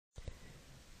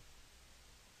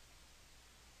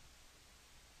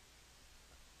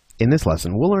In this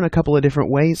lesson, we'll learn a couple of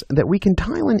different ways that we can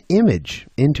tile an image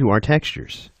into our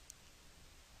textures.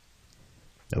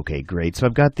 Okay, great. So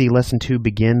I've got the Lesson 2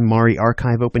 Begin Mari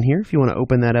archive open here. If you want to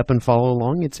open that up and follow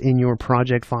along, it's in your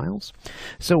project files.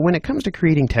 So when it comes to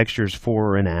creating textures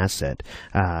for an asset,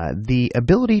 the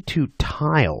ability to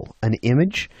tile an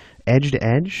image edge to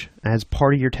edge as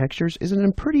part of your textures is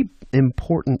a pretty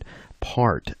important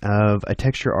part of a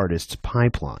texture artist's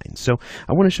pipeline. So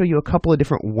I want to show you a couple of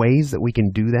different ways that we can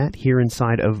do that here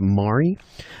inside of Mari.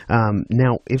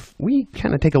 Now, if we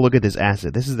kind of take a look at this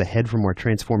asset, this is the head from our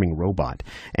transforming robot.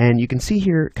 And you can see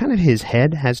here kind of his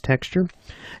head has texture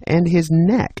and his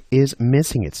neck is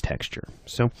missing its texture.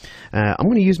 So I'm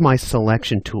going to use my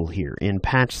selection tool here in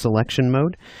patch selection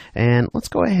mode. And let's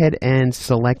go ahead and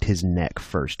select his neck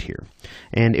first here.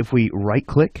 And if we right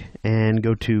click and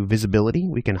go to visibility,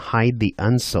 we can hide the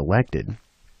unselected,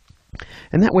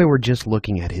 and that way we're just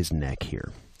looking at his neck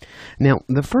here. Now,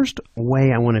 the first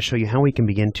way I want to show you how we can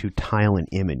begin to tile an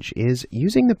image is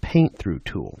using the Paint Through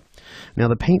tool. Now,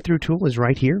 the Paint Through tool is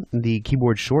right here. The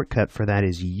keyboard shortcut for that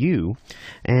is U,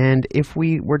 and if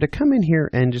we were to come in here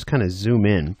and just kind of zoom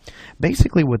in,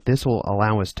 basically what this will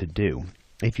allow us to do,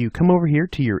 if you come over here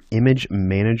to your Image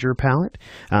Manager palette,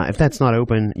 if that's not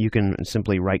open, you can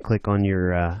simply right-click on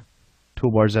your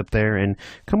toolbars up there and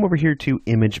come over here to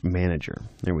Image Manager.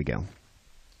 There we go.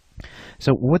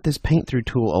 So what this Paint Through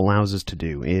tool allows us to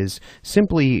do is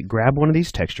simply grab one of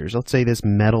these textures, let's say this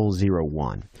Metal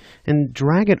 01, and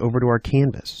drag it over to our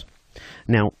canvas.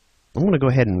 Now, I'm going to go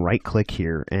ahead and right click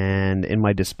here, and in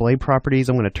my display properties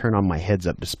I'm going to turn on my heads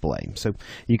up display. So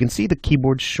you can see the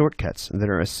keyboard shortcuts that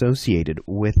are associated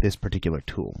with this particular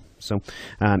tool. So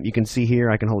you can see here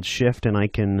I can hold shift and I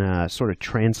can sort of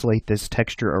translate this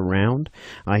texture around.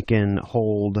 I can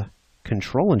hold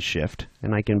control and shift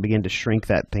and I can begin to shrink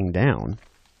that thing down.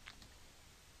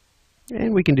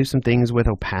 And we can do some things with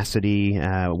opacity,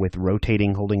 with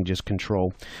rotating, holding just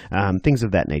control, things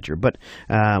of that nature. But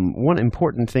one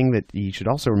important thing that you should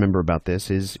also remember about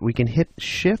this is we can hit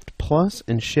Shift plus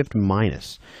and Shift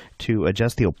minus to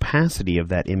adjust the opacity of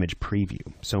that image preview.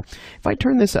 So if I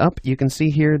turn this up, you can see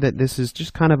here that this is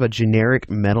just kind of a generic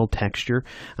metal texture,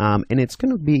 and it's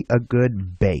going to be a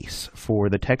good base for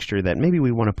the texture that maybe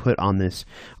we want to put on this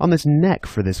neck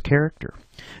for this character.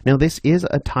 Now, this is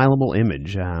a tileable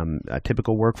image. A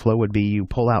typical workflow would be you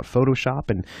pull out Photoshop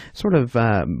and sort of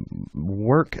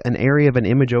work an area of an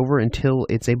image over until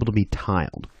it's able to be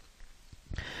tiled.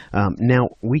 Now,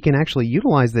 we can actually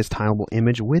utilize this tileable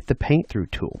image with the Paint Through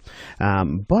tool,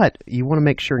 but you want to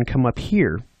make sure and come up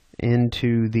here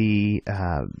into the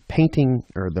painting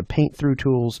or the Paint Through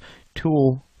tools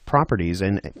tool properties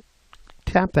and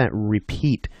tap that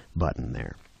Repeat button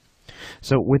there.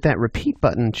 So with that Repeat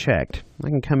button checked, I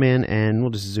can come in and we'll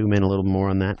just zoom in a little more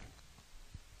on that.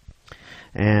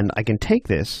 And I can take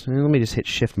this, and let me just hit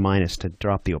Shift minus to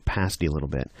drop the opacity a little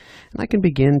bit. And I can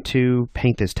begin to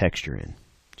paint this texture in,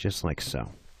 just like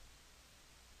so.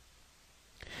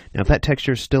 Now if that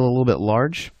texture is still a little bit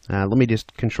large, let me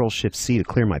just Control Shift C to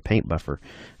clear my paint buffer.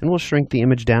 And we'll shrink the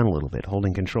image down a little bit,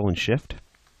 holding Control and Shift.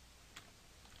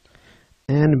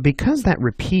 And because that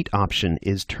repeat option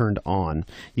is turned on,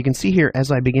 you can see here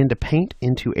as I begin to paint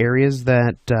into areas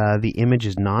that the image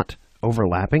is not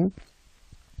overlapping,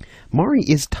 Mari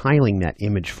is tiling that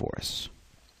image for us.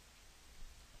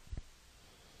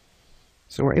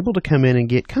 So we're able to come in and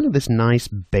get kind of this nice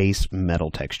base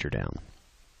metal texture down.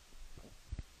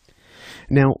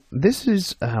 Now, this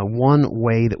is one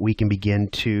way that we can begin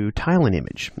to tile an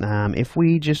image. If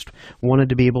we just wanted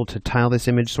to be able to tile this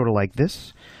image sort of like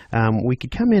this, we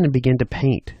could come in and begin to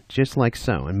paint just like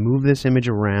so and move this image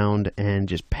around and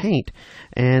just paint.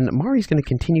 And Mari's going to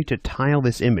continue to tile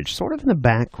this image sort of in the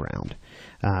background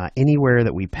anywhere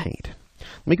that we paint.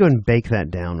 Let me go ahead and bake that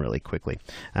down really quickly.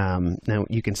 Now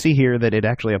you can see here that it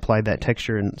actually applied that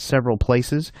texture in several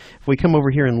places. If we come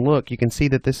over here and look, you can see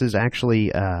that this is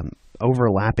actually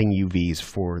overlapping UVs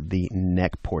for the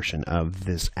neck portion of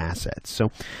this asset.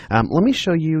 So let me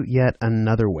show you yet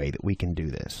another way that we can do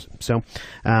this. So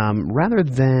rather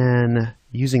than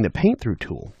using the Paint Through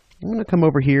tool, I'm going to come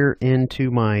over here into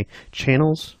my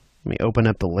channels. Let me open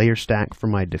up the layer stack for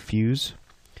my diffuse.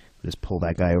 Just pull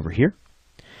that guy over here.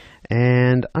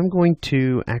 And I'm going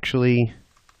to actually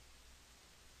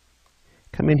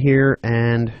come in here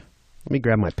and let me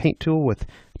grab my paint tool with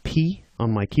P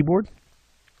on my keyboard.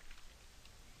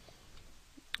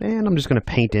 And I'm just going to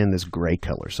paint in this gray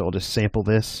color. So I'll just sample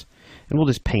this and we'll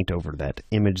just paint over that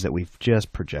image that we've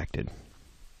just projected.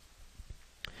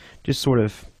 Just sort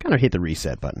of kind of hit the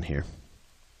reset button here.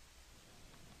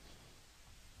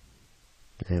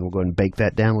 And we'll go ahead and bake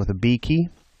that down with a B key.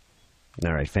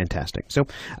 All right, fantastic. So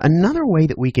another way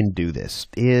that we can do this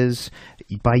is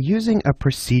by using a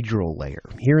procedural layer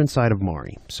here inside of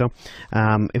Mari. So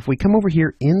if we come over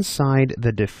here inside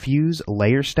the diffuse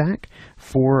layer stack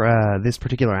for this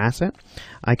particular asset,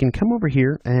 I can come over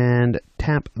here and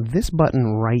tap this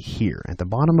button right here at the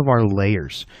bottom of our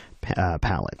layers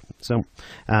palette. So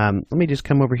let me just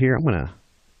come over here. I'm going to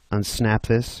unsnap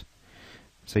this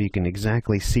so you can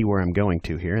exactly see where I'm going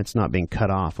to here. It's not being cut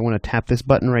off. I want to tap this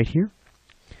button right here.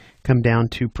 Come down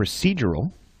to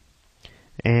procedural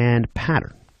and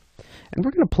pattern. And we're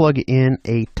going to plug in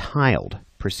a tiled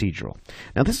procedural.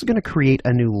 Now this is going to create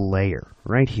a new layer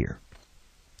right here.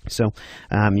 So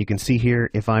you can see here,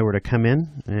 if I were to come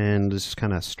in and just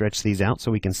kind of stretch these out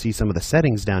so we can see some of the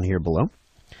settings down here below,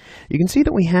 you can see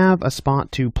that we have a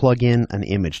spot to plug in an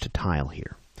image to tile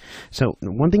here. So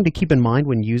one thing to keep in mind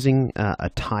when using a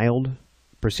tiled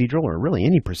procedural, or really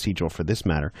any procedural for this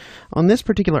matter, on this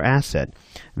particular asset,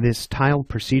 this tiled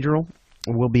procedural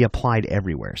will be applied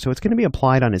everywhere. So it's going to be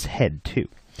applied on his head too.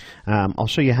 I'll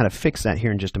show you how to fix that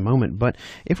here in just a moment, but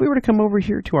if we were to come over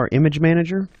here to our image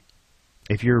manager,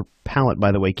 if your palette,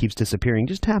 by the way, keeps disappearing,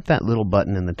 just tap that little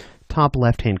button in the top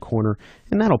left-hand corner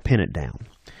and that'll pin it down.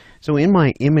 So in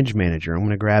my image manager, I'm going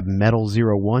to grab Metal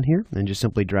 01 here and just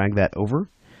simply drag that over,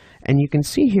 and you can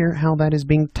see here how that is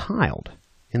being tiled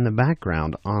in the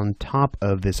background on top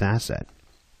of this asset,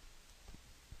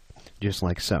 just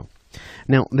like so.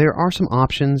 Now there are some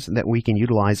options that we can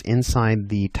utilize inside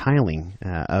the tiling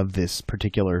of this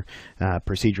particular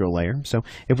procedural layer. So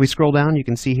if we scroll down, you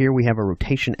can see here we have a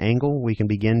rotation angle. We can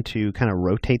begin to kind of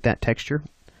rotate that texture,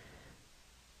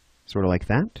 sort of like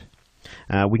that.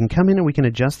 We can come in and we can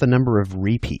adjust the number of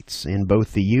repeats in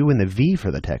both the U and the V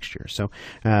for the texture. So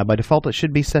by default it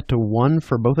should be set to 1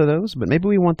 for both of those, but maybe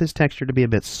we want this texture to be a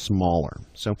bit smaller.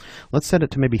 So let's set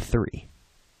it to maybe 3.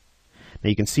 Now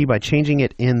you can see by changing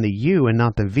it in the U and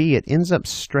not the V, it ends up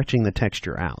stretching the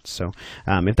texture out. So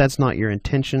if that's not your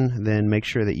intention, then make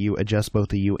sure that you adjust both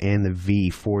the U and the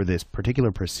V for this particular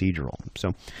procedural.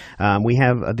 So we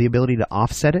have the ability to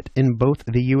offset it in both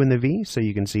the U and the V. So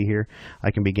you can see here, I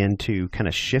can begin to kind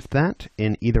of shift that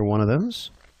in either one of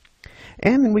those.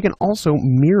 And then we can also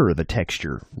mirror the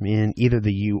texture in either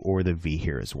the U or the V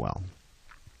here as well.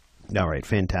 All right,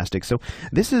 fantastic. So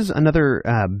this is another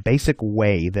basic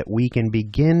way that we can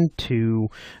begin to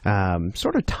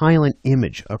sort of tile an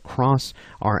image across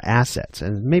our assets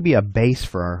and maybe a base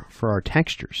for our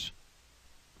textures.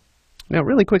 Now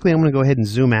really quickly, I'm going to go ahead and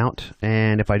zoom out,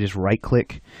 and if I just right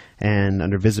click and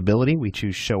under visibility we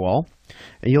choose show all,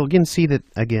 and you'll again see that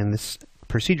again this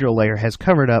procedural layer has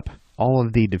covered up all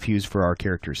of the diffuse for our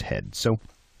character's head. So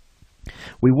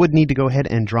we would need to go ahead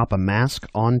and drop a mask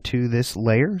onto this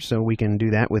layer, so we can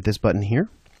do that with this button here,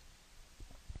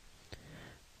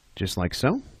 just like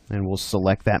so, and we'll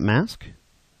select that mask.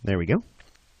 There we go.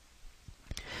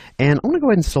 And I'm going to go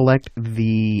ahead and select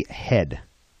the head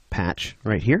patch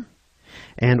right here,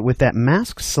 and with that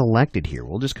mask selected here,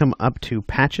 we'll just come up to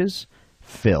Patches,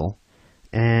 Fill,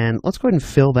 and let's go ahead and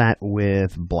fill that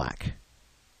with black,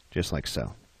 just like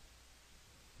so.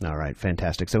 All right,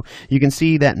 fantastic. So you can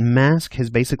see that mask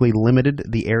has basically limited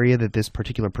the area that this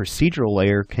particular procedural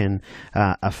layer can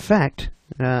affect,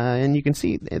 and you can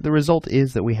see the result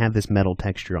is that we have this metal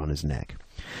texture on his neck.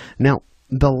 Now,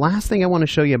 the last thing I want to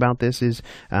show you about this is,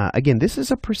 again, this is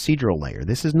a procedural layer.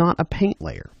 This is not a paint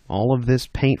layer. All of this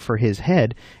paint for his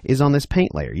head is on this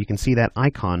paint layer. You can see that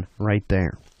icon right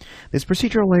there. This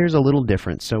procedural layer is a little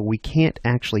different, so we can't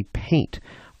actually paint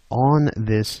on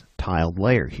this tiled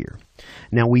layer here.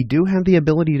 Now we do have the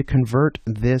ability to convert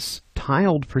this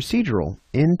tiled procedural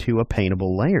into a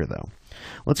paintable layer though.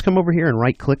 Let's come over here and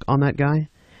right click on that guy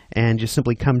and just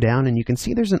simply come down, and you can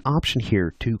see there's an option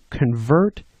here to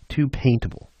convert to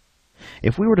paintable.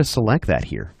 If we were to select that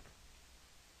here,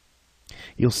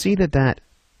 you'll see that that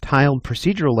tiled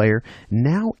procedural layer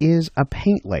now is a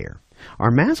paint layer.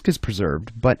 Our mask is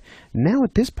preserved, but now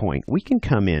at this point we can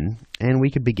come in and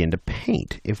we could begin to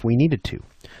paint if we needed to.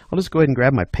 I'll just go ahead and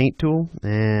grab my paint tool,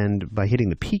 and by hitting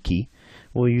the P key,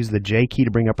 we'll use the J key to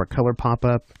bring up our color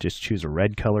pop-up. Just choose a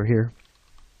red color here.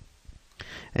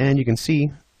 And you can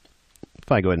see,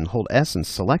 if I go ahead and hold S and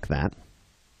select that,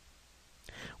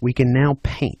 we can now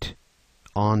paint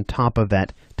on top of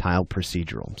that tile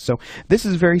procedural. So this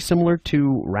is very similar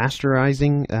to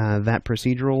rasterizing that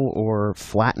procedural or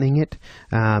flattening it,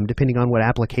 depending on what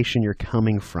application you're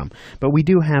coming from. But we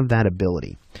do have that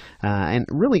ability. And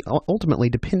really, ultimately,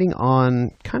 depending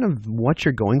on kind of what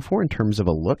you're going for in terms of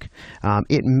a look,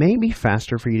 it may be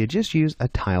faster for you to just use a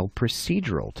tile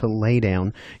procedural to lay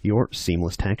down your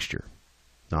seamless texture.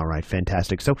 All right,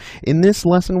 fantastic. So in this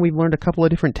lesson, we've learned a couple of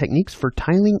different techniques for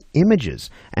tiling images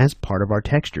as part of our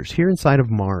textures here inside of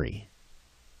Mari.